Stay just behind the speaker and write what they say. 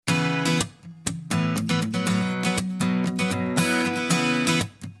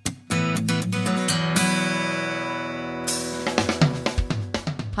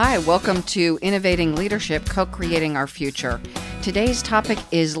Hi, welcome to Innovating Leadership, Co-Creating Our Future. Today's topic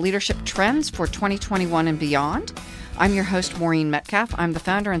is leadership trends for 2021 and beyond. I'm your host, Maureen Metcalf. I'm the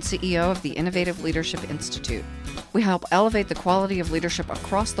founder and CEO of the Innovative Leadership Institute. We help elevate the quality of leadership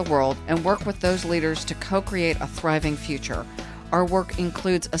across the world and work with those leaders to co-create a thriving future. Our work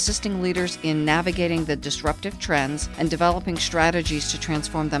includes assisting leaders in navigating the disruptive trends and developing strategies to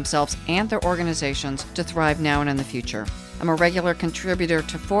transform themselves and their organizations to thrive now and in the future. I'm a regular contributor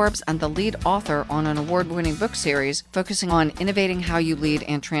to Forbes and the lead author on an award-winning book series focusing on innovating how you lead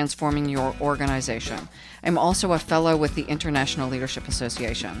and transforming your organization. I'm also a fellow with the International Leadership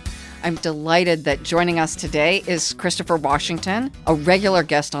Association. I'm delighted that joining us today is Christopher Washington, a regular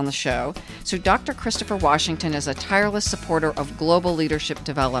guest on the show. So Dr. Christopher Washington is a tireless supporter of global leadership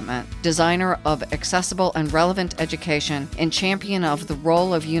development, designer of accessible and relevant education, and champion of the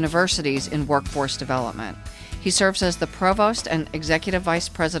role of universities in workforce development. He serves as the Provost and Executive Vice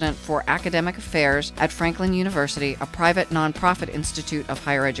President for Academic Affairs at Franklin University, a private nonprofit institute of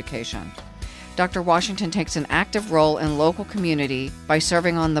higher education. Dr. Washington takes an active role in local community by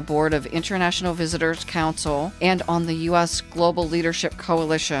serving on the board of International Visitors Council and on the U.S. Global Leadership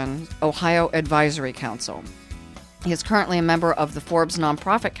Coalition Ohio Advisory Council. He is currently a member of the Forbes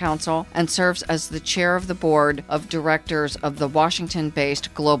Nonprofit Council and serves as the chair of the board of directors of the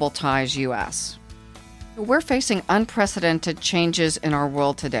Washington-based Global Ties U.S. We're facing unprecedented changes in our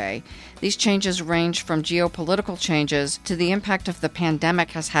world today. These changes range from geopolitical changes to the impact of the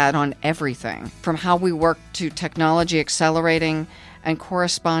pandemic has had on everything, from how we work to technology accelerating and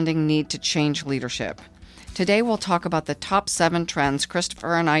corresponding need to change leadership. Today we'll talk about the top 7 trends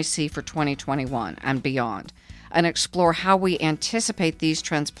Christopher and I see for 2021 and beyond, and explore how we anticipate these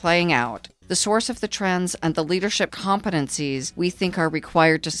trends playing out, the source of the trends, and the leadership competencies we think are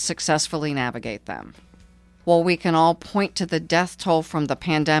required to successfully navigate them. While we can all point to the death toll from the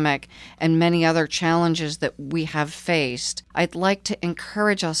pandemic and many other challenges that we have faced, I'd like to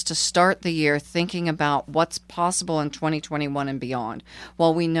encourage us to start the year thinking about what's possible in 2021 and beyond.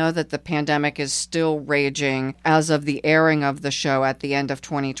 While we know that the pandemic is still raging as of the airing of the show at the end of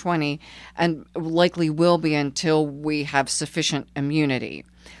 2020, and likely will be until we have sufficient immunity.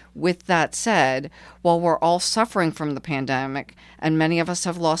 With that said, while we're all suffering from the pandemic, and many of us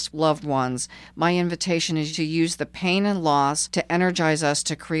have lost loved ones, my invitation is to use the pain and loss to energize us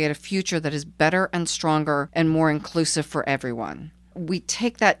to create a future that is better and stronger and more inclusive for everyone. We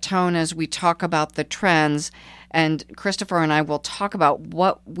take that tone as we talk about the trends, and Christopher and I will talk about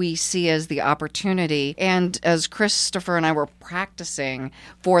what we see as the opportunity. And as Christopher and I were practicing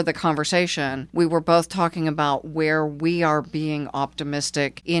for the conversation, we were both talking about where we are being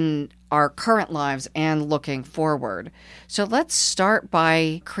optimistic in our current lives and looking forward. So let's start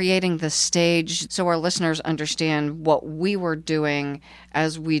by creating the stage so our listeners understand what we were doing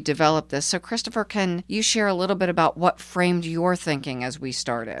as we developed this. So Christopher, can you share a little bit about what framed your thinking as we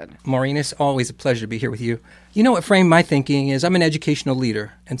started? Maureen, it's always a pleasure to be here with you. You know what framed my thinking is I'm an educational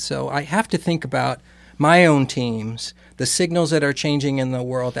leader, and so I have to think about my own teams, the signals that are changing in the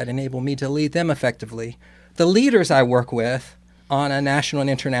world that enable me to lead them effectively, the leaders I work with on a national and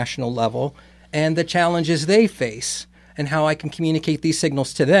international level, and the challenges they face, and how I can communicate these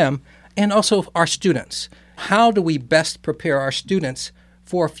signals to them, and also our students. How do we best prepare our students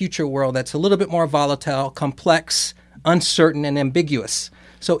for a future world that's a little bit more volatile, complex, uncertain, and ambiguous?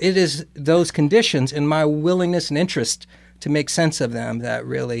 So it is those conditions and my willingness and interest to make sense of them that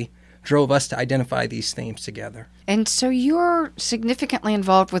really drove us to identify these themes together. And so you're significantly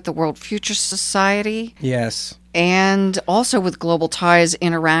involved with the World Future Society. Yes. And also with Global Ties,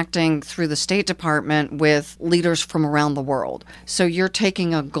 interacting through the State Department with leaders from around the world. So you're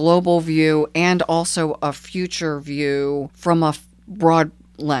taking a global view and also a future view from a broad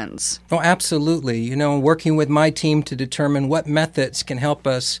lens. Oh, absolutely. You know, working with my team to determine what methods can help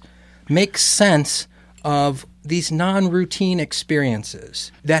us make sense of these non-routine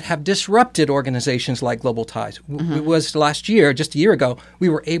experiences that have disrupted organizations like Global Ties. It was last year, just a year ago, we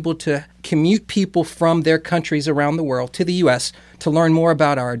were able to commute people from their countries around the world to the U.S. to learn more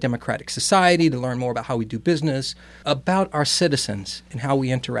about our democratic society, to learn more about how we do business, about our citizens and how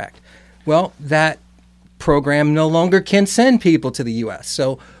we interact. Well, that program no longer can send people to the U.S.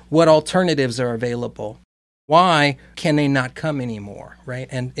 So what alternatives are available? Why can they not come anymore, right?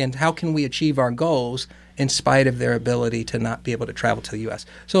 And how can we achieve our goals in spite of their ability to not be able to travel to the U.S.?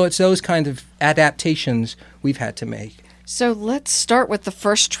 So it's those kinds of adaptations we've had to make. So let's start with the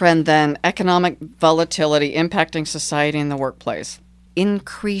first trend then, economic volatility impacting society and the workplace.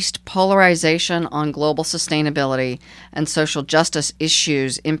 Increased polarization on global sustainability and social justice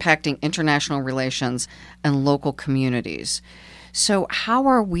issues impacting international relations and local communities. So how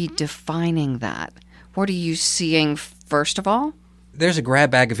are we defining that? What are you seeing first of all? There's a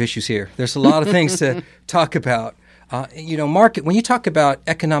grab bag of issues here. There's a lot of things to talk about. Market. When you talk about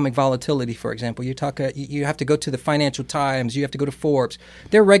economic volatility, for example, you have to go to the Financial Times, you have to go to Forbes.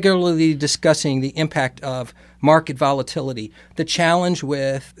 They're regularly discussing the impact of market volatility, the challenge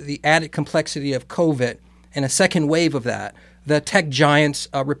with the added complexity of COVID and a second wave of that, the tech giants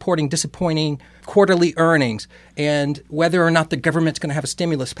reporting disappointing quarterly earnings, and whether or not the government's going to have a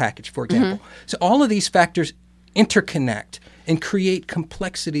stimulus package, for example. So all of these factors interconnect and create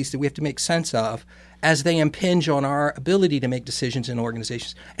complexities that we have to make sense of as they impinge on our ability to make decisions in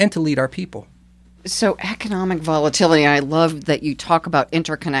organizations and to lead our people. So economic volatility, I love that you talk about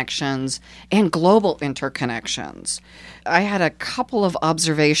interconnections and global interconnections. I had a couple of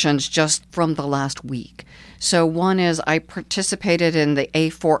observations just from the last week. So one is I participated in the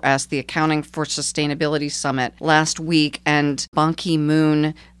A4S, the Accounting for Sustainability Summit, last week, and Ban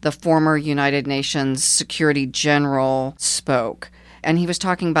Ki-moon, the former United Nations Security General, spoke. And he was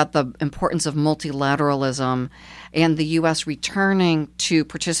talking about the importance of multilateralism and the U.S. returning to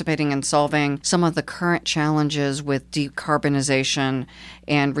participating in solving some of the current challenges with decarbonization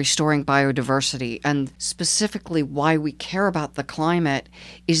and restoring biodiversity. And specifically why we care about the climate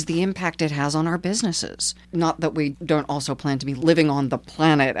is the impact it has on our businesses. Not that we don't also plan to be living on the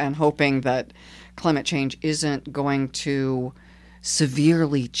planet and hoping that climate change isn't going to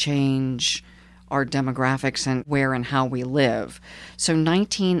severely change our demographics and where and how we live. So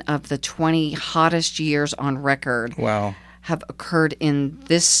 19 of the 20 hottest years on record have occurred in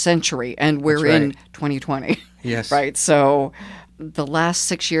this century, and we're in 2020. Yes. Right? So the last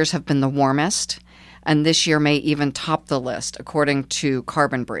 6 years have been the warmest, and this year may even top the list, according to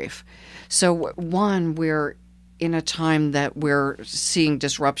Carbon Brief. So one, we're in a time that we're seeing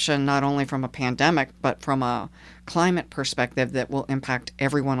disruption not only from a pandemic, but from a climate perspective that will impact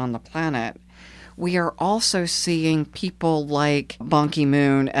everyone on the planet. We are also seeing people like Ban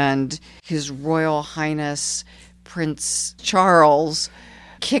Ki-moon and His Royal Highness Prince Charles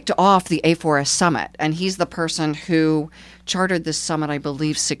kicked off the A4S summit, and he's the person who chartered this summit, I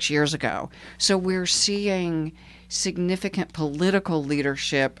believe, 6 years ago. So we're seeing significant political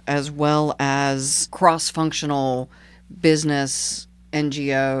leadership as well as cross-functional business,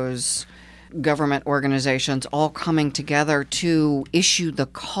 NGOs, government organizations all coming together to issue the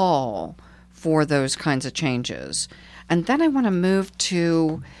call for those kinds of changes. And then I want to move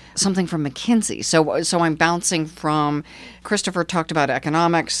to something from McKinsey. So I'm bouncing from, Christopher talked about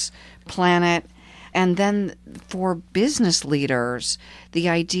economics, planet, and then for business leaders, the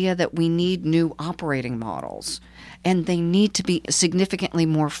idea that we need new operating models, and they need to be significantly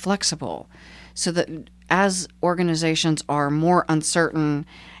more flexible so that as organizations are more uncertain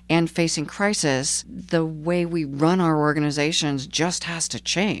and facing crisis, the way we run our organizations just has to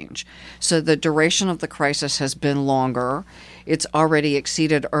change. So the duration of the crisis has been longer. It's already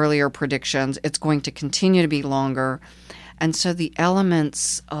exceeded earlier predictions. It's going to continue to be longer. And so the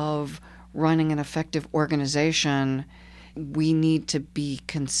elements of running an effective organization, we need to be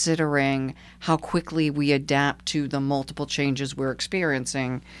considering how quickly we adapt to the multiple changes we're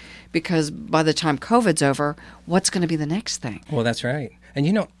experiencing. Because by the time COVID's over, what's going to be the next thing? Well, that's right.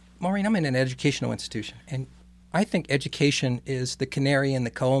 And Maureen, I'm in an educational institution, and I think education is the canary in the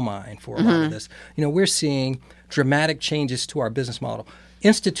coal mine for a lot of this. We're seeing dramatic changes to our business model.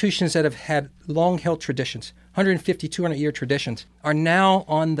 Institutions that have had long-held traditions, 150, 200-year traditions, are now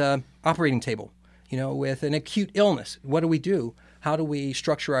on the operating table, with an acute illness. What do we do? How do we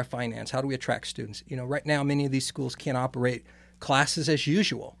structure our finance? How do we attract students? Right now, many of these schools can't operate classes as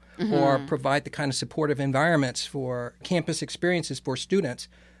usual or provide the kind of supportive environments for campus experiences for students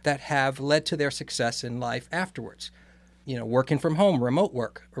that have led to their success in life afterwards. Working from home, remote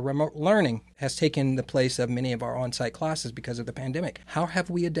work, or remote learning has taken the place of many of our on-site classes because of the pandemic. How have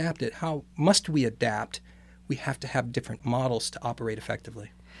we adapted? How must we adapt? We have to have different models to operate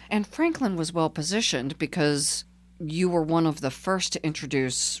effectively. And Franklin was well positioned because you were one of the first to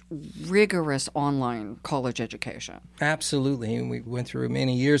introduce rigorous online college education. Absolutely. And we went through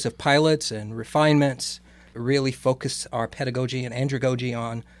many years of pilots and refinements, really focused our pedagogy and andragogy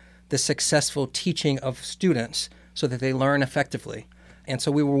on the successful teaching of students so that they learn effectively. And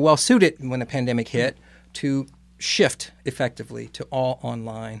so we were well suited when the pandemic hit to shift effectively to all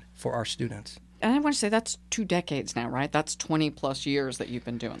online for our students. And I want to say that's 2 decades now, right? That's 20 plus years that you've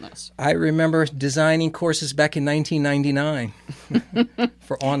been doing this. I remember designing courses back in 1999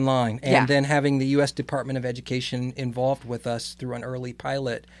 for online, and then having the U.S. Department of Education involved with us through an early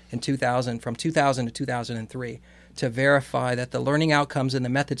pilot in 2000, from 2000 to 2003, to verify that the learning outcomes and the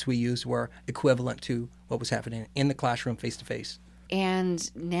methods we used were equivalent to what was happening in the classroom face-to-face. And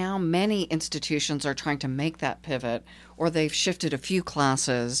now many institutions are trying to make that pivot, or they've shifted a few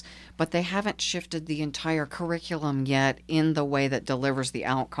classes, but they haven't shifted the entire curriculum yet in the way that delivers the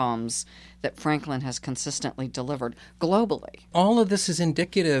outcomes that Franklin has consistently delivered globally. All of this is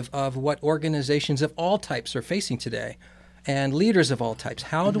indicative of what organizations of all types are facing today, and leaders of all types.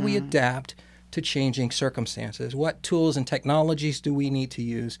 How do we adapt to changing circumstances? What tools and technologies do we need to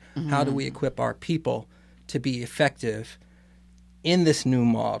use? How do we equip our people to be effective in this new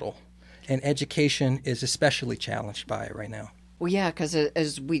model? And education is especially challenged by it right now. Well, yeah, because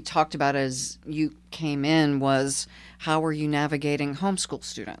as we talked about as you came in was, how are you navigating homeschool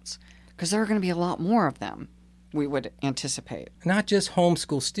students? Because there are going to be a lot more of them, we would anticipate. Not just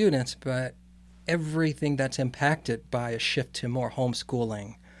homeschool students, but everything that's impacted by a shift to more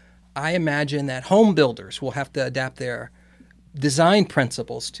homeschooling. I imagine that home builders will have to adapt their design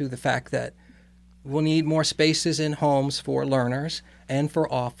principles to the fact that we'll need more spaces in homes for learners and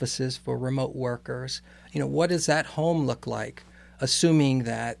for offices for remote workers. What does that home look like, assuming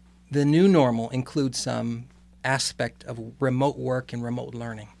that the new normal includes some aspect of remote work and remote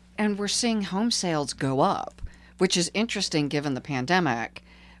learning? And we're seeing home sales go up, which is interesting given the pandemic.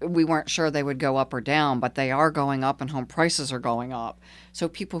 We weren't sure they would go up or down, but they are going up and home prices are going up. So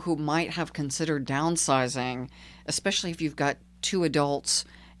people who might have considered downsizing, especially if you've got 2 adults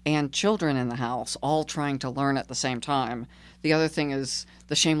and children in the house all trying to learn at the same time. The other thing is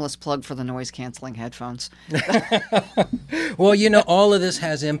the shameless plug for the noise-canceling headphones. Well, all of this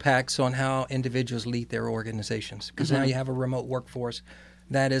has impacts on how individuals lead their organizations, because now you have a remote workforce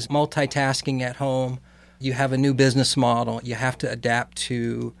that is multitasking at home. You have a new business model. You have to adapt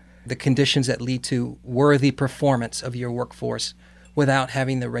to the conditions that lead to worthy performance of your workforce without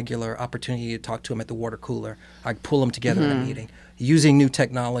having the regular opportunity to talk to them at the water cooler, or pull them together in a meeting. Using new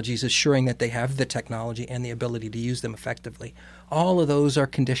technologies, assuring that they have the technology and the ability to use them effectively. All of those are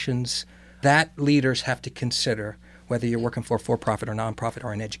conditions that leaders have to consider, whether you're working for-profit or nonprofit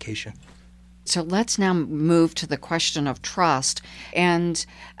or in education. So let's now move to the question of trust. And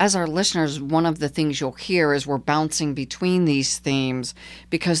as our listeners, one of the things you'll hear is we're bouncing between these themes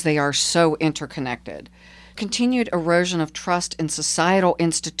because they are so interconnected. Continued erosion of trust in societal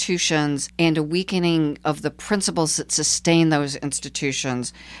institutions and a weakening of the principles that sustain those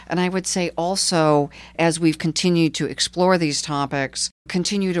institutions. And I would say also, as we've continued to explore these topics,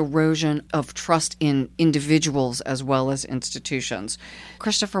 continued erosion of trust in individuals as well as institutions.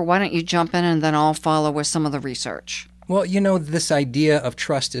 Christopher, why don't you jump in and then I'll follow with some of the research. Well, this idea of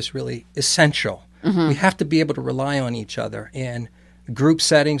trust is really essential. We have to be able to rely on each other in group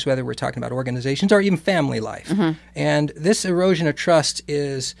settings, whether we're talking about organizations or even family life. And this erosion of trust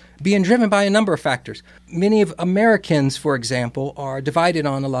is being driven by a number of factors. Many of Americans, for example, are divided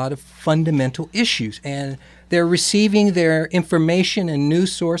on a lot of fundamental issues, and they're receiving their information and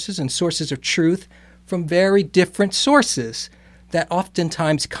news sources and sources of truth from very different sources that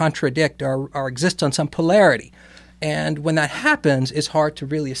oftentimes contradict or exist on some polarity. And when that happens, it's hard to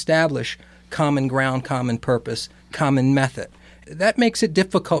really establish common ground, common purpose, common method. That makes it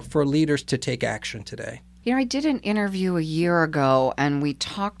difficult for leaders to take action today. I did an interview a year ago, and we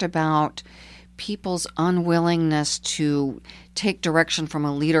talked about people's unwillingness to take direction from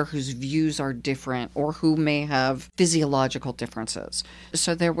a leader whose views are different or who may have physiological differences.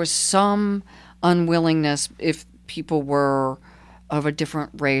 So there was some unwillingness if people were of a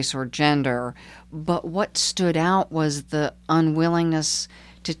different race or gender. But what stood out was the unwillingness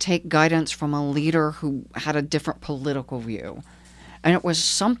to take guidance from a leader who had a different political view. And it was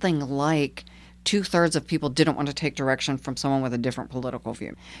something like 2/3 of people didn't want to take direction from someone with a different political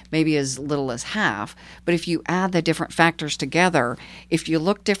view, maybe as little as half. But if you add the different factors together, if you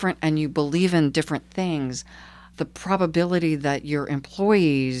look different and you believe in different things, the probability that your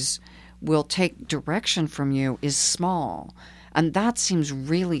employees will take direction from you is small. And that seems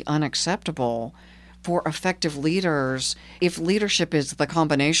really unacceptable for effective leaders. If leadership is the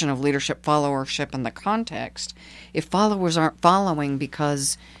combination of leadership, followership, and the context, if followers aren't following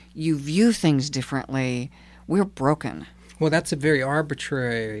because you view things differently, we're broken. Well, that's a very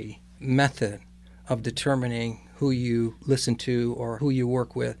arbitrary method of determining who you listen to or who you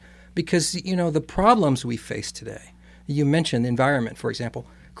work with. Because, the problems we face today, you mentioned the environment, for example,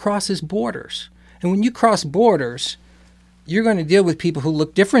 crosses borders. And when you cross borders, you're going to deal with people who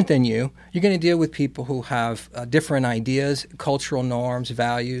look different than you. You're going to deal with people who have different ideas, cultural norms,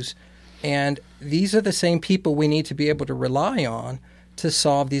 values. And these are the same people we need to be able to rely on to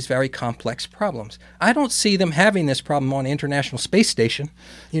solve these very complex problems. I don't see them having this problem on the International Space Station.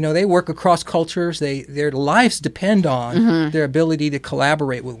 They work across cultures. Their lives depend on their ability to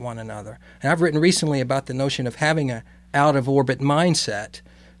collaborate with one another. And I've written recently about the notion of having an out-of-orbit mindset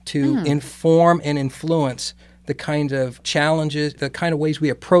to inform and influence the kind of challenges, the kind of ways we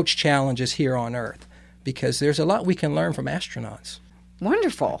approach challenges here on Earth, because there's a lot we can learn from astronauts.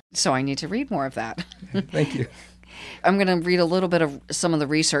 Wonderful. So I need to read more of that. Thank you. I'm going to read a little bit of some of the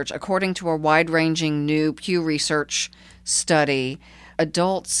research. According to a wide-ranging new Pew Research study,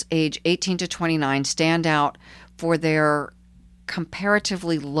 adults age 18 to 29 stand out for their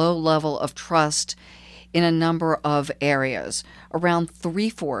comparatively low level of trust in a number of areas. Around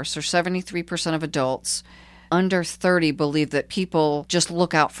 3/4, or 73% of adults under 30 believe that people just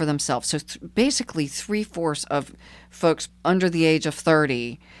look out for themselves. So basically 3/4 of folks under the age of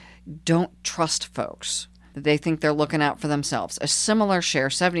 30 don't trust folks. They think they're looking out for themselves. A similar share,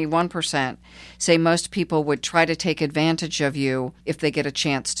 71%, say most people would try to take advantage of you if they get a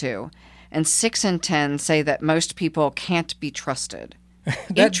chance to. And 6 in 10 say that most people can't be trusted.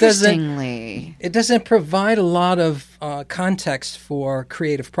 Interestingly. It doesn't provide a lot of context for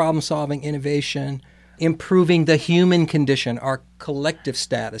creative problem solving, innovation, improving the human condition, our collective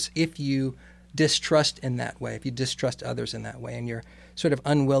status, if you distrust in that way, if you distrust others in that way, and you're sort of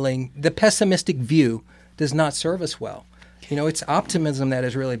unwilling. The pessimistic view does not serve us well. It's optimism that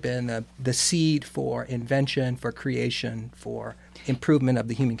has really been the seed for invention, for creation, for improvement of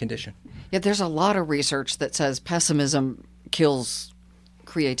the human condition. Yeah, there's a lot of research that says pessimism kills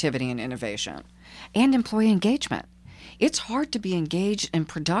creativity and innovation and employee engagement. It's hard to be engaged and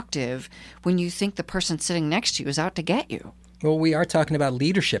productive when you think the person sitting next to you is out to get you. Well, we are talking about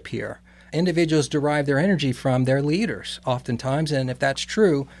leadership here. Individuals derive their energy from their leaders oftentimes, and if that's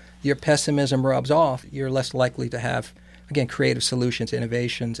true, your pessimism rubs off. You're less likely to have, again, creative solutions,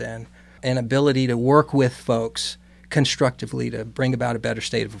 innovations, and an ability to work with folks constructively to bring about a better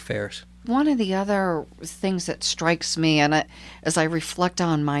state of affairs. One of the other things that strikes me, and as I reflect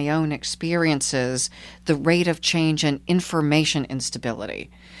on my own experiences, the rate of change and information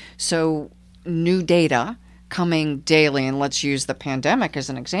instability. So new data coming daily, and let's use the pandemic as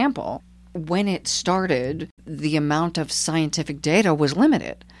an example. When it started, the amount of scientific data was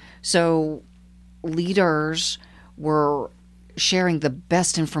limited. So leaders were sharing the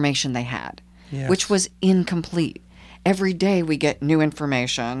best information they had, yes, which was incomplete. Every day we get new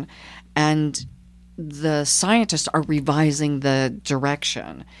information, and the scientists are revising the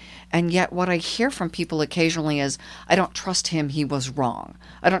direction. And yet what I hear from people occasionally is, I don't trust him, he was wrong.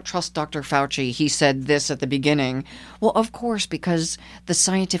 I don't trust Dr. Fauci, he said this at the beginning. Well, of course, because the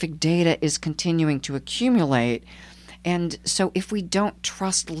scientific data is continuing to accumulate. And so if we don't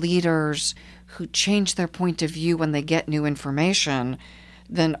trust leaders who change their point of view when they get new information,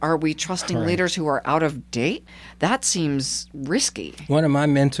 then are we trusting leaders who are out of date? That seems risky. One of my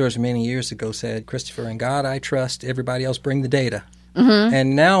mentors many years ago said, Christopher, in God I trust, everybody else bring the data. Mm-hmm.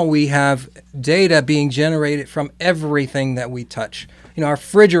 And now we have data being generated from everything that we touch. Our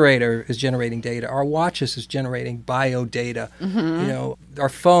refrigerator is generating data. Our watches is generating bio data. Mm-hmm. Our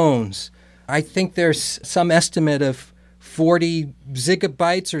phones. I think there's some estimate of 40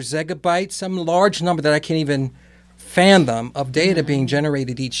 gigabytes or zettabytes, some large number that I can't even fathom of data being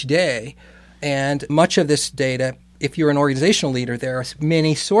generated each day. And much of this data, if you're an organizational leader, there are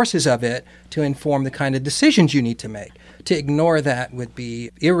many sources of it to inform the kind of decisions you need to make. To ignore that would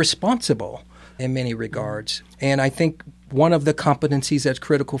be irresponsible in many regards. And I think one of the competencies that's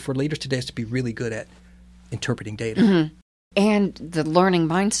critical for leaders today is to be really good at interpreting data. Mm-hmm. And the learning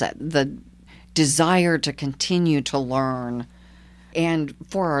mindset, the desire to continue to learn. And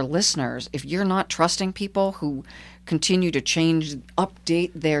for our listeners, if you're not trusting people who continue to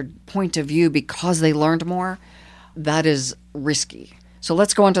update their point of view because they learned more, that is risky. So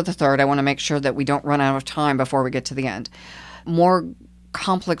let's go on to the third. I want to make sure that we don't run out of time before we get to the end. More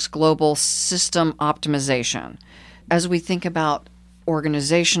complex global system optimization. As we think about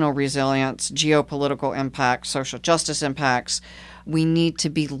organizational resilience, geopolitical impacts, social justice impacts, we need to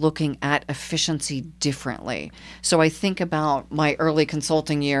be looking at efficiency differently. So I think about my early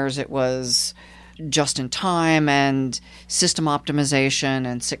consulting years, it was just in time and system optimization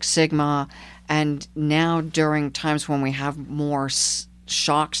and Six Sigma. And now during times when we have more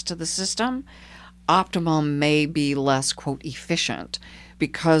shocks to the system, optimum may be less, quote, efficient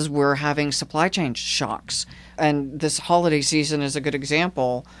because we're having supply chain shocks. And this holiday season is a good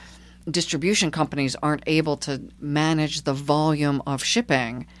example. Distribution companies aren't able to manage the volume of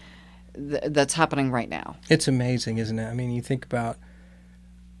shipping that's happening right now. It's amazing, isn't it? I mean, you think about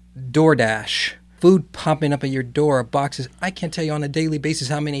DoorDash food popping up at your door, boxes. I can't tell you on a daily basis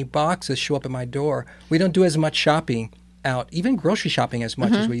how many boxes show up at my door. We don't do as much shopping out, even grocery shopping as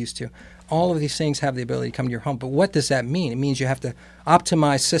much as we used to. All of these things have the ability to come to your home. But what does that mean? It means you have to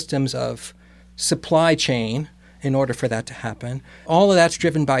optimize systems of supply chain in order for that to happen. All of that's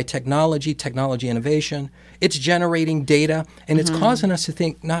driven by technology innovation. It's generating data, and it's causing us to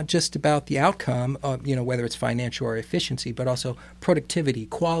think not just about the outcome of, whether it's financial or efficiency, but also productivity,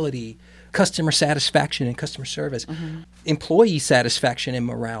 quality, customer satisfaction and customer service, employee satisfaction and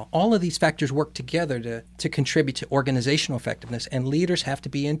morale. All of these factors work together to contribute to organizational effectiveness, and leaders have to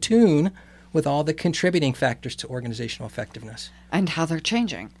be in tune with all the contributing factors to organizational effectiveness. And how they're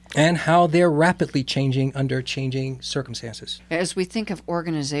changing. And how they're rapidly changing under changing circumstances. As we think of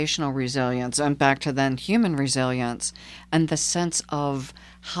organizational resilience, and back to then human resilience, and the sense of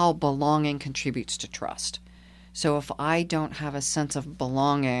how belonging contributes to trust. So if I don't have a sense of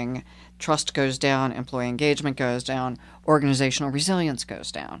belonging, trust goes down, employee engagement goes down, organizational resilience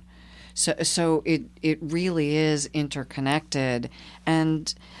goes down. So it really is interconnected,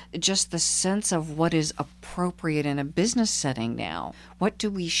 and just the sense of what is appropriate in a business setting now. What do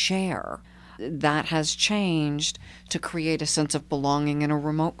we share? That has changed to create a sense of belonging in a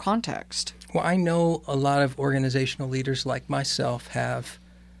remote context. Well, I know a lot of organizational leaders like myself have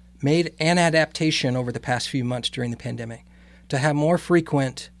made an adaptation over the past few months during the pandemic to have more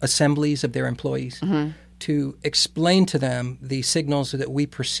frequent assemblies of their employees, to explain to them the signals that we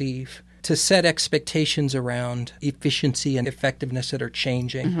perceive, to set expectations around efficiency and effectiveness that are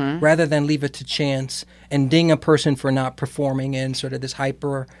changing, rather than leave it to chance and ding a person for not performing in sort of this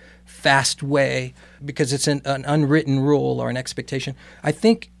hyper fast way because it's an unwritten rule or an expectation. I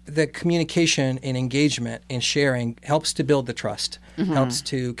think the communication and engagement and sharing helps to build the trust, helps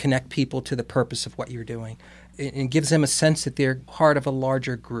to connect people to the purpose of what you're doing. It gives them a sense that they're part of a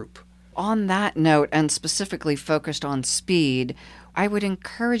larger group. On that note, and specifically focused on speed, I would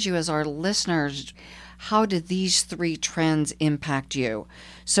encourage you as our listeners, how do these three trends impact you?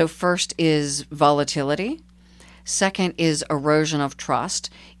 So first is volatility. Second is erosion of trust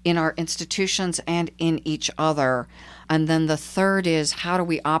in our institutions and in each other. And then the third is how do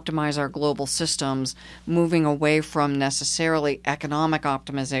we optimize our global systems, moving away from necessarily economic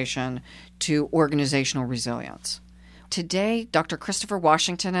optimization to organizational resilience. Today, Dr. Christopher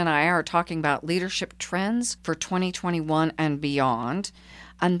Washington and I are talking about leadership trends for 2021 and beyond.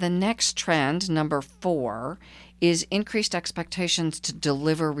 And the next trend, number 4, is increased expectations to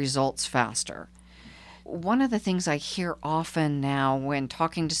deliver results faster. One of the things I hear often now when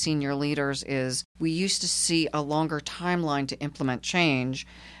talking to senior leaders is we used to see a longer timeline to implement change.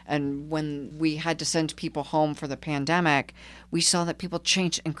 And when we had to send people home for the pandemic, we saw that people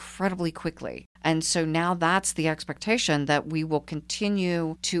changed incredibly quickly. And so now that's the expectation, that we will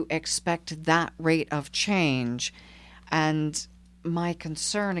continue to expect that rate of change. And my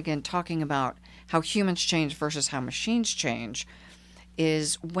concern, again, talking about how humans change versus how machines change,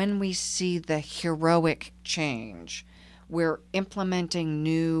 is when we see the heroic change, we're implementing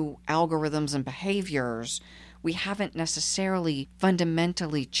new algorithms and behaviors. We haven't necessarily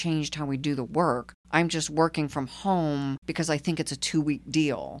fundamentally changed how we do the work. I'm just working from home because I think it's a 2-week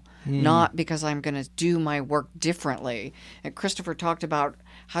deal, not because I'm going to do my work differently. And Christopher talked about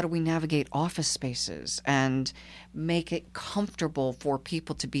how do we navigate office spaces and make it comfortable for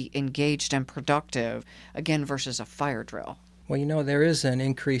people to be engaged and productive, again, versus a fire drill. Well, there is an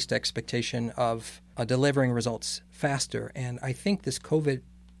increased expectation of delivering results faster. And I think this COVID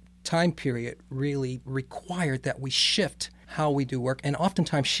time period really required that we shift how we do work and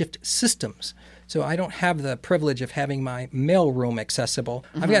oftentimes shift systems. So I don't have the privilege of having my mail room accessible.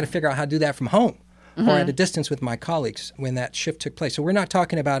 I've got to figure out how to do that from home or at a distance with my colleagues when that shift took place. So we're not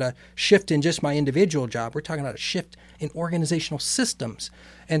talking about a shift in just my individual job. We're talking about a shift in organizational systems.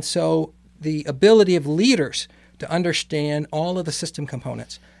 And so the ability of leaders to understand all of the system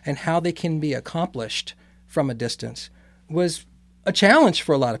components and how they can be accomplished from a distance was a challenge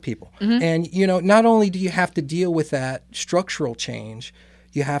for a lot of people. And, not only do you have to deal with that structural change,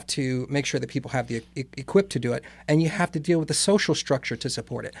 you have to make sure that people have the equipped to do it, and you have to deal with the social structure to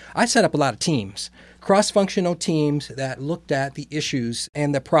support it. I set up a lot of teams, cross-functional teams that looked at the issues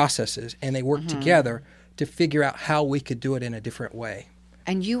and the processes, and they worked together to figure out how we could do it in a different way.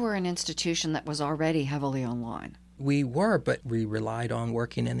 And you were an institution that was already heavily online. We were, but we relied on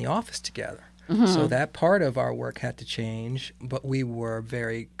working in the office together. So that part of our work had to change, but we were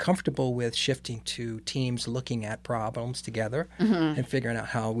very comfortable with shifting to teams looking at problems together and figuring out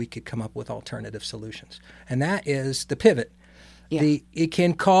how we could come up with alternative solutions. And that is the pivot. Yeah. It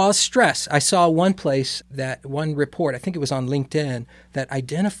can cause stress. I saw one report, I think it was on LinkedIn, that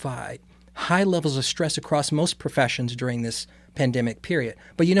identified high levels of stress across most professions during this pandemic period.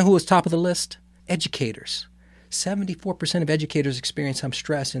 But you know who was top of the list? Educators. 74% of educators experience some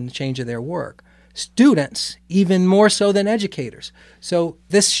stress in the change of their work. Students, even more so than educators. So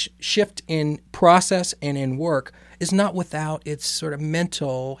this shift in process and in work is not without its sort of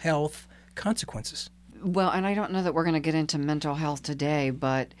mental health consequences. Well, and I don't know that we're going to get into mental health today,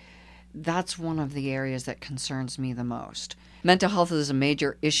 but that's one of the areas that concerns me the most. Mental health is a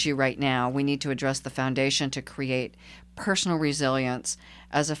major issue right now. We need to address the foundation to create personal resilience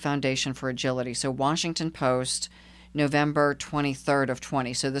as a foundation for agility. So Washington Post, November 23rd of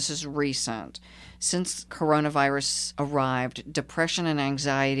 20. So this is recent. Since coronavirus arrived, depression and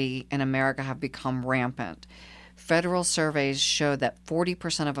anxiety in America have become rampant. Federal surveys show that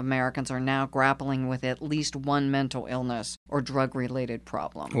 40% of Americans are now grappling with at least one mental illness or drug-related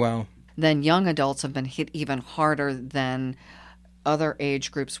problem. Wow. Then young adults have been hit even harder than other age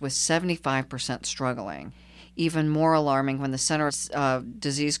groups, with 75% struggling. Even more alarming, when the Centers of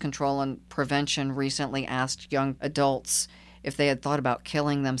Disease Control and Prevention recently asked young adults if they had thought about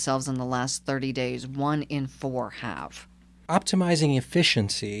killing themselves in the last 30 days, 1 in 4 have. Optimizing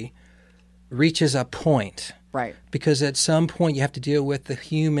efficiency reaches a point. Right. Because at some point you have to deal with the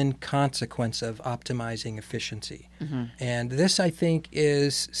human consequence of optimizing efficiency. Mm-hmm. And this, I think,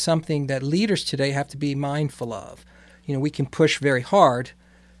 is something that leaders today have to be mindful of. You know, we can push very hard,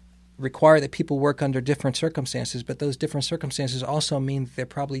 require that people work under different circumstances, but those different circumstances also mean that they're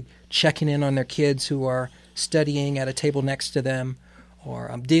probably checking in on their kids who are studying at a table next to them,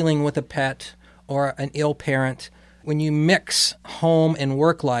 or dealing with a pet, or an ill parent. When you mix home and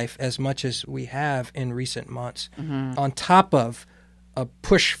work life as much as we have in recent months, on top of a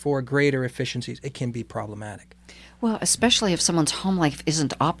push for greater efficiencies, it can be problematic. Well, especially if someone's home life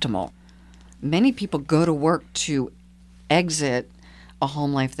isn't optimal. Many people go to work to exit a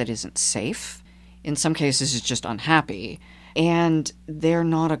home life that isn't safe. In some cases, it's just unhappy. And they're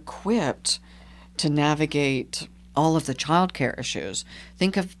not equipped to navigate all of the childcare issues.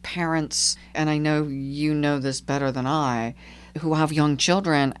 Think of parents, and I know you know this better than I, who have young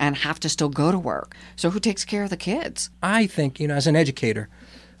children and have to still go to work. So who takes care of the kids? I think, as an educator,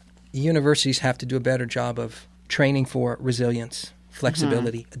 universities have to do a better job of training for resilience,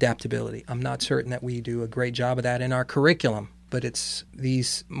 flexibility, adaptability. I'm not certain that we do a great job of that in our curriculum, but it's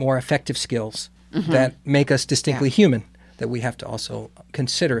these more effective skills that make us distinctly human that we have to also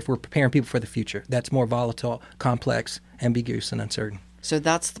consider if we're preparing people for the future. That's more volatile, complex, ambiguous, and uncertain. So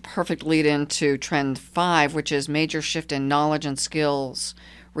that's the perfect lead into trend 5, which is major shift in knowledge and skills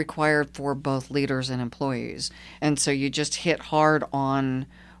required for both leaders and employees. And so you just hit hard on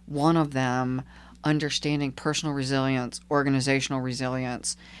one of them, understanding personal resilience, organizational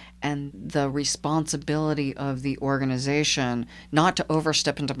resilience, and the responsibility of the organization not to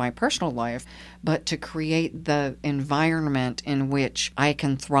overstep into my personal life, but to create the environment in which I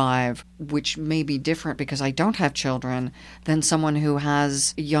can thrive, which may be different because I don't have children than someone who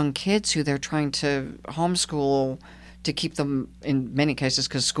has young kids who they're trying to homeschool to keep them, in many cases,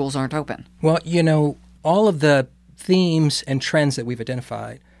 because schools aren't open. Well, all of the themes and trends that we've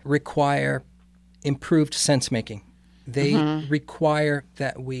identified require improved sense-making. They require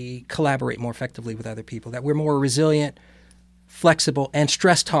that we collaborate more effectively with other people, that we're more resilient, flexible, and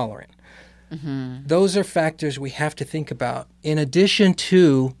stress-tolerant. Those are factors we have to think about, in addition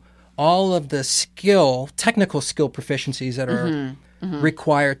to all of the technical skill proficiencies that are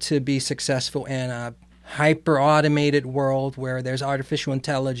required to be successful in a hyper-automated world where there's artificial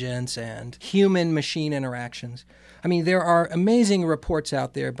intelligence and human-machine interactions. I mean, there are amazing reports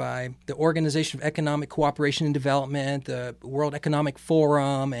out there by the Organization of Economic Cooperation and Development, the World Economic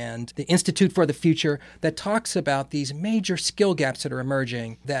Forum, and the Institute for the Future that talks about these major skill gaps that are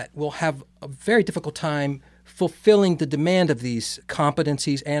emerging that will have a very difficult time fulfilling the demand of these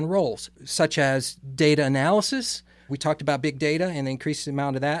competencies and roles, such as data analysis. We talked about big data and the increased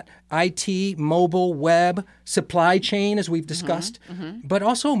amount of that. IT, mobile, web, supply chain, as we've discussed, but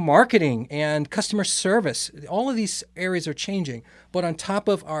also marketing and customer service. All of these areas are changing. But on top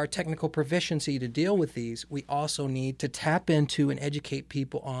of our technical proficiency to deal with these, we also need to tap into and educate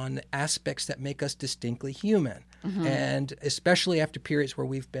people on the aspects that make us distinctly human. And especially after periods where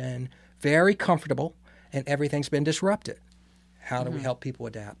we've been very comfortable and everything's been disrupted. How do we help people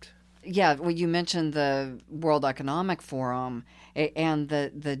adapt? Yeah, well, you mentioned the World Economic Forum and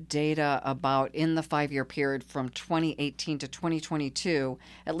the data about in the 5-year period from 2018 to 2022,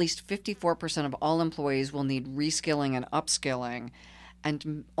 at least 54% of all employees will need reskilling and upskilling,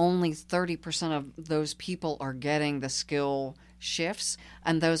 and only 30% of those people are getting the skill shifts,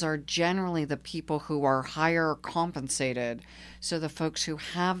 and those are generally the people who are higher compensated. So the folks who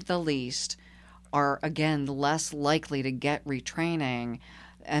have the least are, again, less likely to get retraining,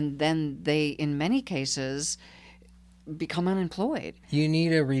 and then they, in many cases, become unemployed. You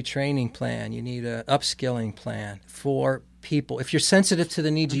need a retraining plan. You need an upskilling plan for people. If you're sensitive to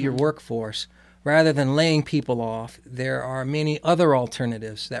the needs of your workforce, rather than laying people off, there are many other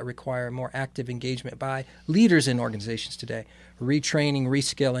alternatives that require more active engagement by leaders in organizations today. Retraining,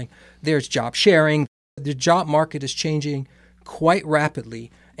 reskilling. There's job sharing. The job market is changing quite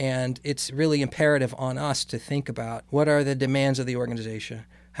rapidly, and it's really imperative on us to think about what are the demands of the organization.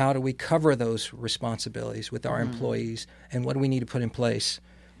 How do we cover those responsibilities with our employees, and what do we need to put in place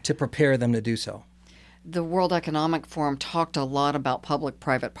to prepare them to do so? The World Economic Forum talked a lot about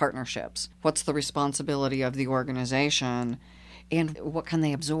public-private partnerships. What's the responsibility of the organization, and what can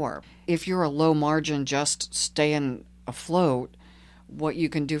they absorb? If you're a low margin, just staying afloat, what you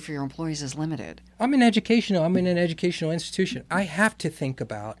can do for your employees is limited. I'm in an educational institution. I have to think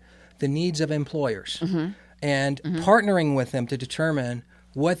about the needs of employers and partnering with them to determine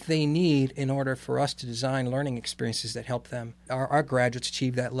what they need in order for us to design learning experiences that help them, our graduates,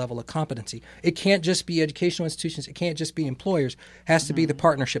 achieve that level of competency. It can't just be educational institutions. It can't just be employers. It has to be the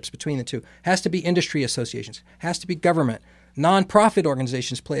partnerships between the two. It has to be industry associations. It has to be government. Nonprofit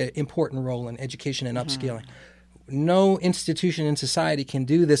organizations play an important role in education and upskilling. No institution in society can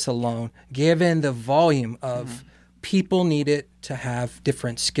do this alone, given the volume of people needed to have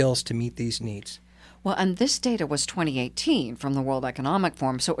different skills to meet these needs. Well, and this data was 2018 from the World Economic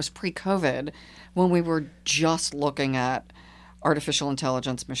Forum, so it was pre-COVID when we were just looking at artificial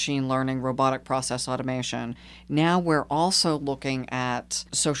intelligence, machine learning, robotic process automation. Now we're also looking at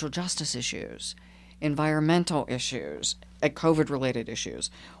social justice issues, environmental issues, at COVID-related issues,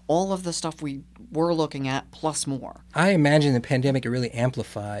 all of the stuff we were looking at plus more. I imagine the pandemic really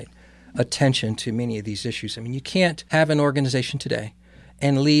amplified attention to many of these issues. I mean, you can't have an organization today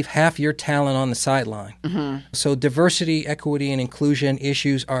and leave half your talent on the sideline. So diversity, equity, and inclusion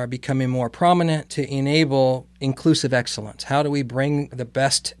issues are becoming more prominent to enable inclusive excellence. How do we bring the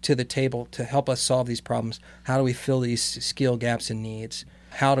best to the table to help us solve these problems? How do we fill these skill gaps and needs?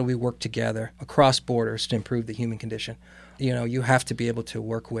 How do we work together across borders to improve the human condition? You know, you have to be able to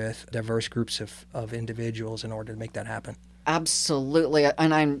work with diverse groups of individuals in order to make that happen. Absolutely.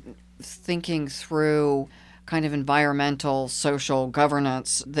 And I'm thinking through kind of environmental, social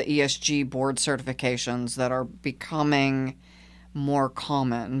governance, the ESG board certifications that are becoming more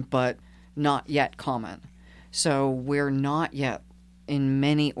common, but not yet common. So we're not yet, in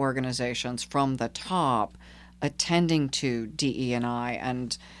many organizations from the top, attending to DE&I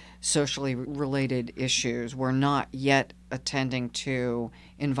and socially related issues. We're not yet attending to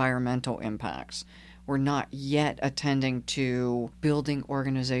environmental impacts. We're not yet attending to building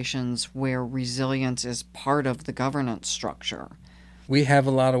organizations where resilience is part of the governance structure. We have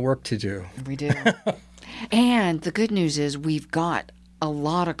a lot of work to do. We do. And the good news is we've got a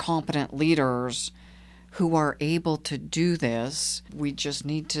lot of competent leaders who are able to do this. We just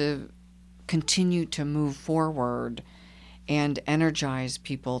need to continue to move forward and energize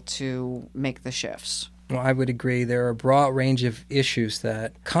people to make the shifts. Well, I would agree. There are a broad range of issues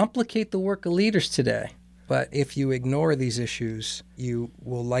that complicate the work of leaders today. But if you ignore these issues, you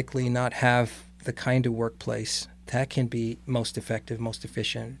will likely not have the kind of workplace that can be most effective, most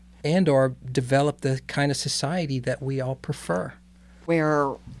efficient, and or develop the kind of society that we all prefer.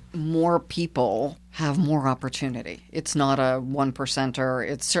 Where more people have more opportunity. It's not a 1%er.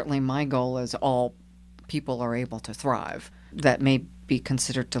 It's certainly my goal is all people are able to thrive. That may be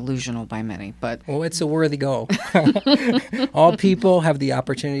considered delusional by many, but... Well, it's a worthy goal. All people have the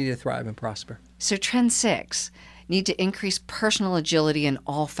opportunity to thrive and prosper. So trend 6, need to increase personal agility in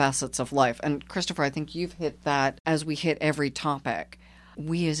all facets of life. And Christopher, I think you've hit that as we hit every topic.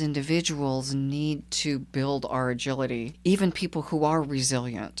 We as individuals need to build our agility, even people who are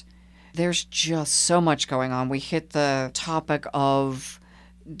resilient. There's just so much going on. We hit the topic of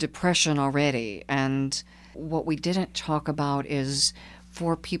depression already, and what we didn't talk about is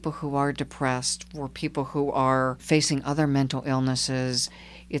for people who are depressed, for people who are facing other mental illnesses,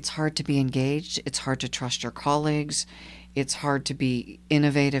 it's hard to be engaged. It's hard to trust your colleagues. It's hard to be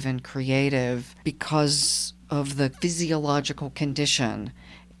innovative and creative because of the physiological condition.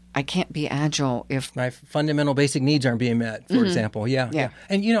 I can't be agile if my fundamental basic needs aren't being met, for example. Yeah.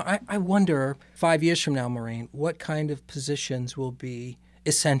 And, you know, I wonder 5 years from now, Maureen, what kind of positions will be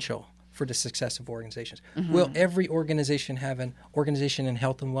essential for the success of organizations? Will every organization have an organization and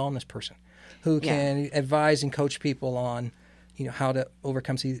health and wellness person who can advise and coach people on, you know, how to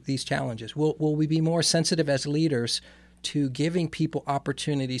overcome these challenges? Will we be more sensitive as leaders to giving people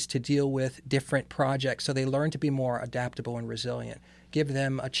opportunities to deal with different projects so they learn to be more adaptable and resilient. Give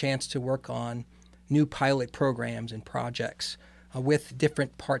them a chance to work on new pilot programs and projects with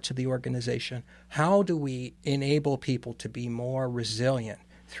different parts of the organization. How do we enable people to be more resilient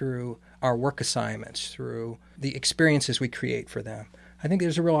through our work assignments, through the experiences we create for them? I think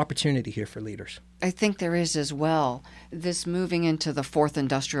there's a real opportunity here for leaders. I think there is as well. This moving into the fourth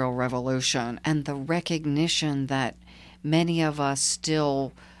industrial revolution and the recognition that many of us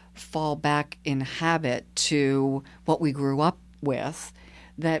still fall back in habit to what we grew up with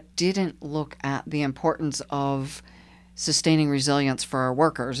that didn't look at the importance of sustaining resilience for our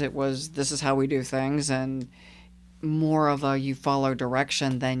workers. It was, this is how we do things, and more of a you follow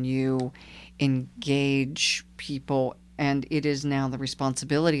direction than you engage people. And it is now the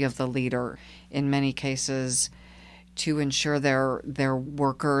responsibility of the leader, in many cases, to ensure their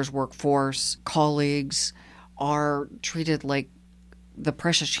workers, workforce, colleagues are treated like the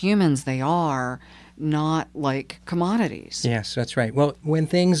precious humans they are, not like commodities. Yes, that's right. Well, when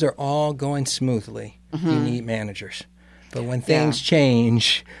things are all going smoothly, you need managers. But when things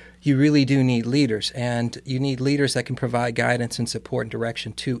change, you really do need leaders. And you need leaders that can provide guidance and support and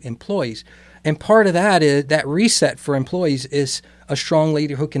direction to employees. And part of that is that reset for employees is a strong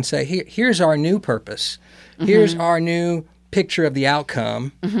leader who can say, here's our new purpose. Here's our new picture of the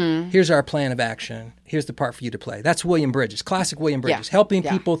outcome. Here's our plan of action. Here's the part for you to play. That's William Bridges, classic William Bridges, helping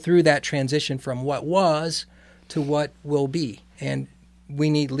people through that transition from what was to what will be. And we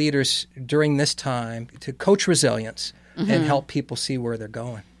need leaders during this time to coach resilience and help people see where they're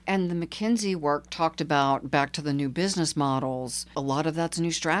going. And the McKinsey work talked about, back to the new business models, a lot of that's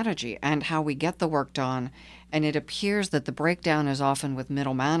new strategy and how we get the work done. And it appears that the breakdown is often with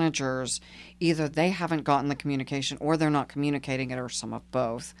middle managers. Either they haven't gotten the communication or they're not communicating it, or some of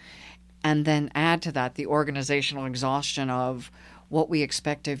both. And then add to that the organizational exhaustion of what we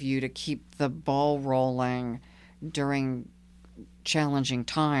expect of you to keep the ball rolling during challenging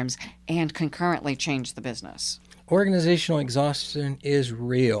times and concurrently change the business. Organizational exhaustion is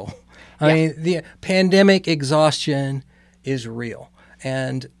real. I mean, the pandemic exhaustion is real.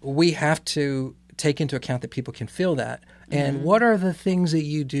 And we have to take into account that people can feel that. And what are the things that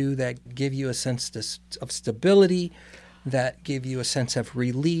you do that give you a sense of stability, that give you a sense of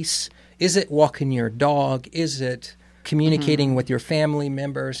release? Is it walking your dog? Is it communicating with your family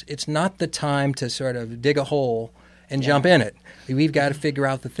members? It's not the time to sort of dig a hole and jump in it. We've got to figure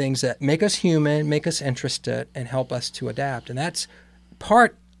out the things that make us human, make us interested, and help us to adapt. And that's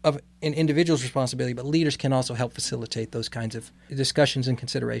part of an individual's responsibility, but leaders can also help facilitate those kinds of discussions and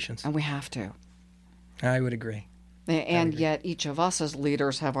considerations. And we have to. I would agree. And yet each of us as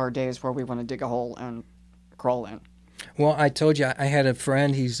leaders have our days where we want to dig a hole and crawl in. Well, I told you, I had a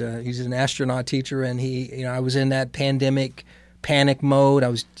friend, he's an astronaut teacher, and I was in that pandemic panic mode. I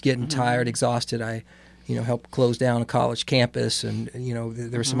was getting tired, exhausted. I helped close down a college campus, and,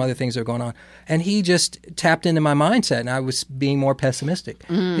 there were some other things that were going on. And he just tapped into my mindset, and I was being more pessimistic.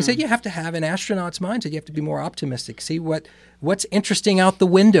 He said, you have to have an astronaut's mindset. You have to be more optimistic. See what's interesting out the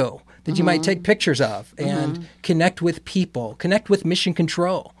window that you might take pictures of, and connect with people, connect with mission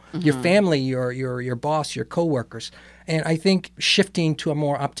control, your family, your boss, your coworkers. And I think shifting to a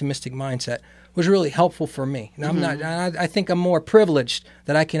more optimistic mindset was really helpful for me. Now, I think I'm more privileged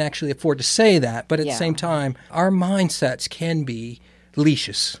that I can actually afford to say that, but at the same time, our mindsets can be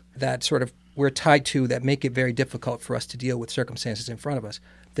leashes that sort of we're tied to that make it very difficult for us to deal with circumstances in front of us.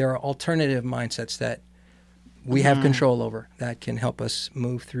 There are alternative mindsets that we have control over that can help us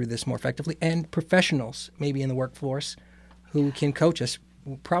move through this more effectively, and professionals maybe in the workforce who can coach us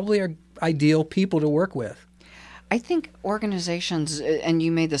probably are ideal people to work with. I think organizations, and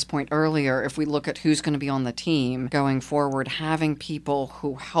you made this point earlier, if we look at who's going to be on the team going forward, having people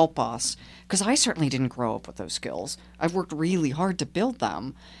who help us, because I certainly didn't grow up with those skills. I've worked really hard to build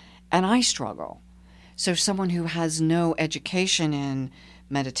them, and I struggle. So someone who has no education in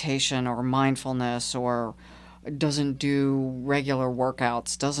meditation or mindfulness, or doesn't do regular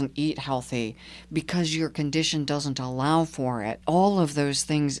workouts, doesn't eat healthy because your condition doesn't allow for it, all of those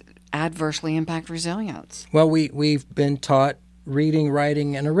things adversely impact resilience. Well, we've been taught reading,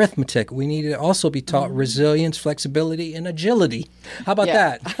 writing, and arithmetic. We need to also be taught resilience, flexibility, and agility. How about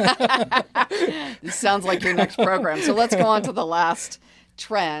that? This sounds like your next program. So let's go on to the last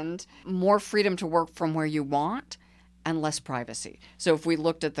trend. More freedom to work from where you want and less privacy. So if we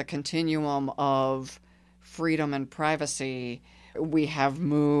looked at the continuum of freedom and privacy, we have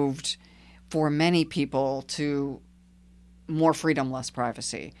moved for many people to more freedom, less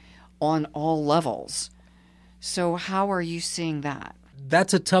privacy on all levels. So how are you seeing that?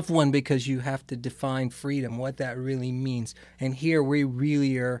 that's a tough one because you have to define freedom, what that really means. And here we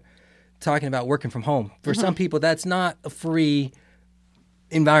really are talking about working from home. For some people, that's not a free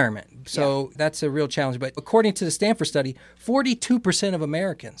environment. So that's a real challenge. But according to the Stanford study, 42% of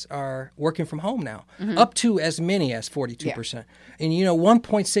Americans are working from home now, up to as many as 42%. Yeah. And,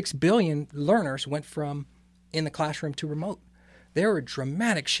 1.6 billion learners went from in the classroom to remote. There are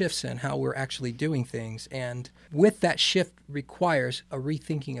dramatic shifts in how we're actually doing things. And with that shift requires a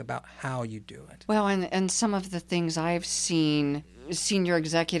rethinking about how you do it. Well, and some of the things I've seen senior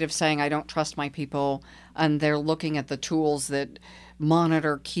executives saying, I don't trust my people, and they're looking at the tools that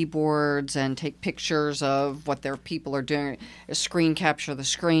monitor keyboards and take pictures of what their people are doing, screen capture the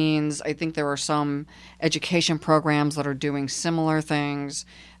screens. I think there are some education programs that are doing similar things.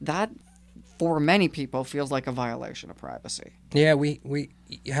 That, for many people, feels like a violation of privacy. Yeah, we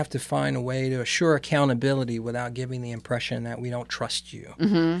have to find a way to assure accountability without giving the impression that we don't trust you.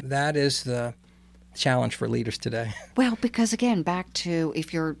 That is the challenge for leaders today. Well, because again, back to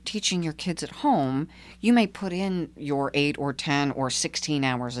if you're teaching your kids at home, you may put in your 8 or 10 or 16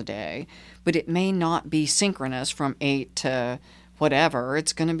 hours a day, but it may not be synchronous from 8 to whatever.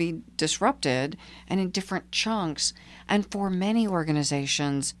 It's going to be disrupted and in different chunks. And for many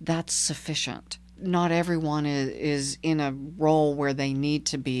organizations, that's sufficient. Not everyone is in a role where they need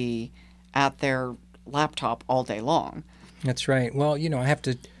to be at their laptop all day long. That's right. Well,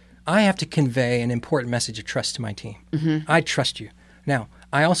 I have to convey an important message of trust to my team. I trust you. Now,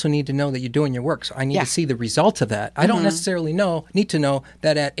 I also need to know that you're doing your work, so I need to see the result of that. I don't necessarily need to know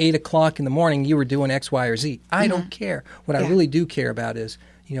that at 8 o'clock in the morning you were doing X, Y, or Z. I don't care. What I really do care about is,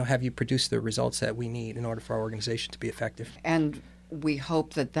 have you produced the results that we need in order for our organization to be effective? And we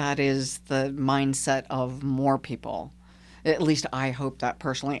hope that is the mindset of more people. At least I hope that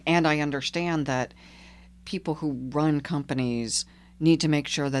personally. And I understand that people who run companies need to make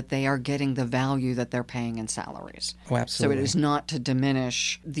sure that they are getting the value that they're paying in salaries. Oh, absolutely. So it is not to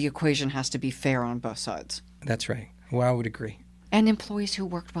diminish. The equation has to be fair on both sides. That's right. Well, I would agree. And employees who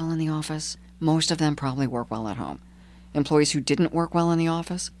worked well in the office, most of them probably work well at home. Employees who didn't work well in the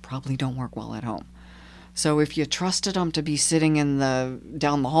office probably don't work well at home. So if you trusted them to be sitting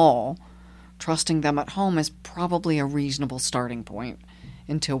down the hall, trusting them at home is probably a reasonable starting point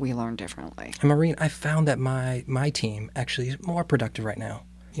until we learn differently. And Maureen, I found that my team actually is more productive right now.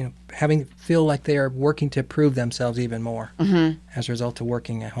 Having feel like they are working to prove themselves even more as a result of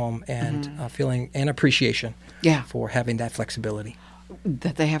working at home and feeling an appreciation for having that flexibility.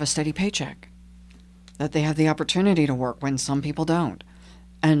 That they have a steady paycheck. That they have the opportunity to work when some people don't,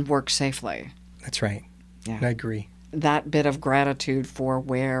 and work safely. That's right. Yeah. I agree. That bit of gratitude for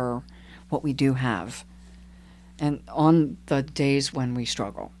what we do have. And on the days when we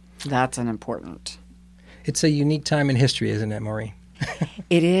struggle, that's an important. It's a unique time in history, isn't it, Maureen?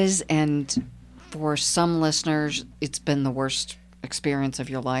 It is, and for some listeners, it's been the worst experience of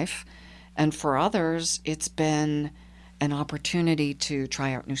your life. And for others, it's been an opportunity to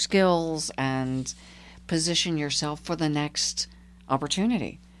try out new skills and position yourself for the next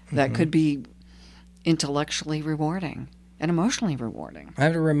opportunity that could be intellectually rewarding and emotionally rewarding. I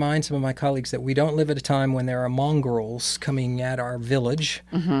have to remind some of my colleagues that we don't live at a time when there are mongrels coming at our village,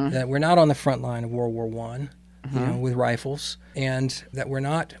 that we're not on the front line of World War I, with rifles, and that we're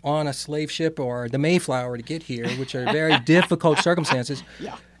not on a slave ship or the Mayflower to get here, which are very difficult circumstances.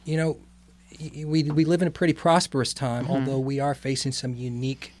 We live in a pretty prosperous time, although we are facing some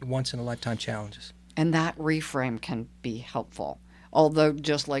unique, once-in-a-lifetime challenges. And that reframe can be helpful, although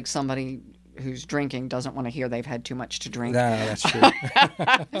just like somebody who's drinking doesn't want to hear they've had too much to drink. No, that's true.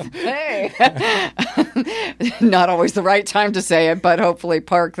 Hey, not always the right time to say it, but hopefully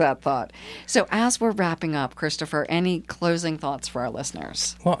park that thought. So as we're wrapping up, Christopher, any closing thoughts for our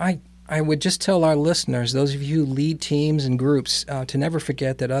listeners? Well, I would just tell our listeners, those of you who lead teams and groups, to never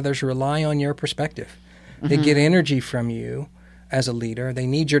forget that others rely on your perspective. They get energy from you as a leader. They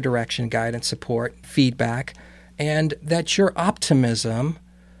need your direction, guidance, support, feedback, and that your optimism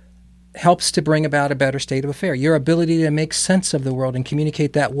helps to bring about a better state of affairs. Your ability to make sense of the world and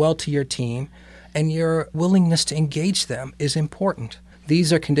communicate that well to your team, and your willingness to engage them is important.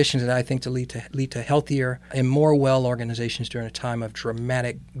 These are conditions that I think to lead to healthier and more well organizations during a time of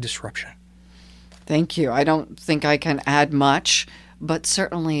dramatic disruption. Thank you. I don't think I can add much, but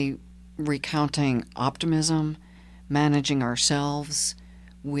certainly recounting optimism, managing ourselves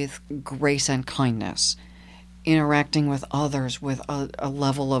with grace and kindness, interacting with others with a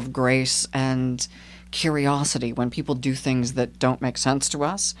level of grace and curiosity when people do things that don't make sense to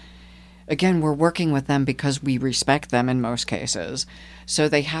us. Again, we're working with them because we respect them in most cases, so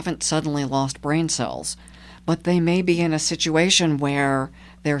they haven't suddenly lost brain cells. but they may be in a situation where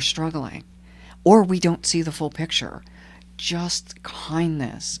they're struggling, or we don't see the full picture. Just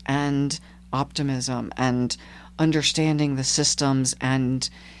kindness and optimism and understanding the systems and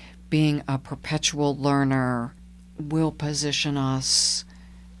being a perpetual learner will position us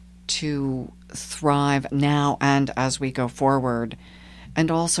to thrive now and as we go forward, and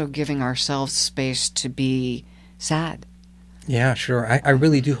also giving ourselves space to be sad. Yeah, sure. I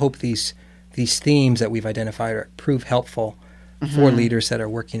really do hope these themes that we've identified prove helpful for leaders that are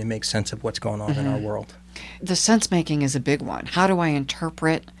working to make sense of what's going on in our world. The sense making is a big one. How do I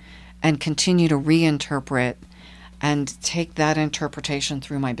interpret and continue to reinterpret and take that interpretation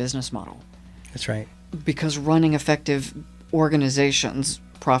through my business model? That's right. Because running effective organizations,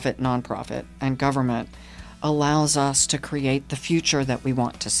 profit, nonprofit, and government, allows us to create the future that we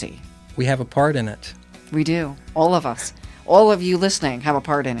want to see. We have a part in it. We do. All of us. All of you listening have a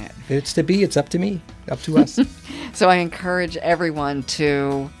part in it. If it's to be, it's up to me, up to us. So I encourage everyone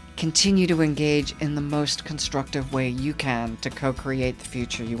to continue to engage in the most constructive way you can to co-create the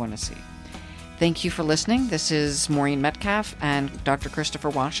future you want to see. Thank you for listening. This is Maureen Metcalf and Dr. Christopher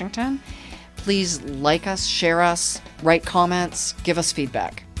Washington. Please like us, share us, write comments, give us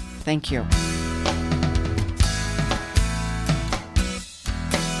feedback. Thank you.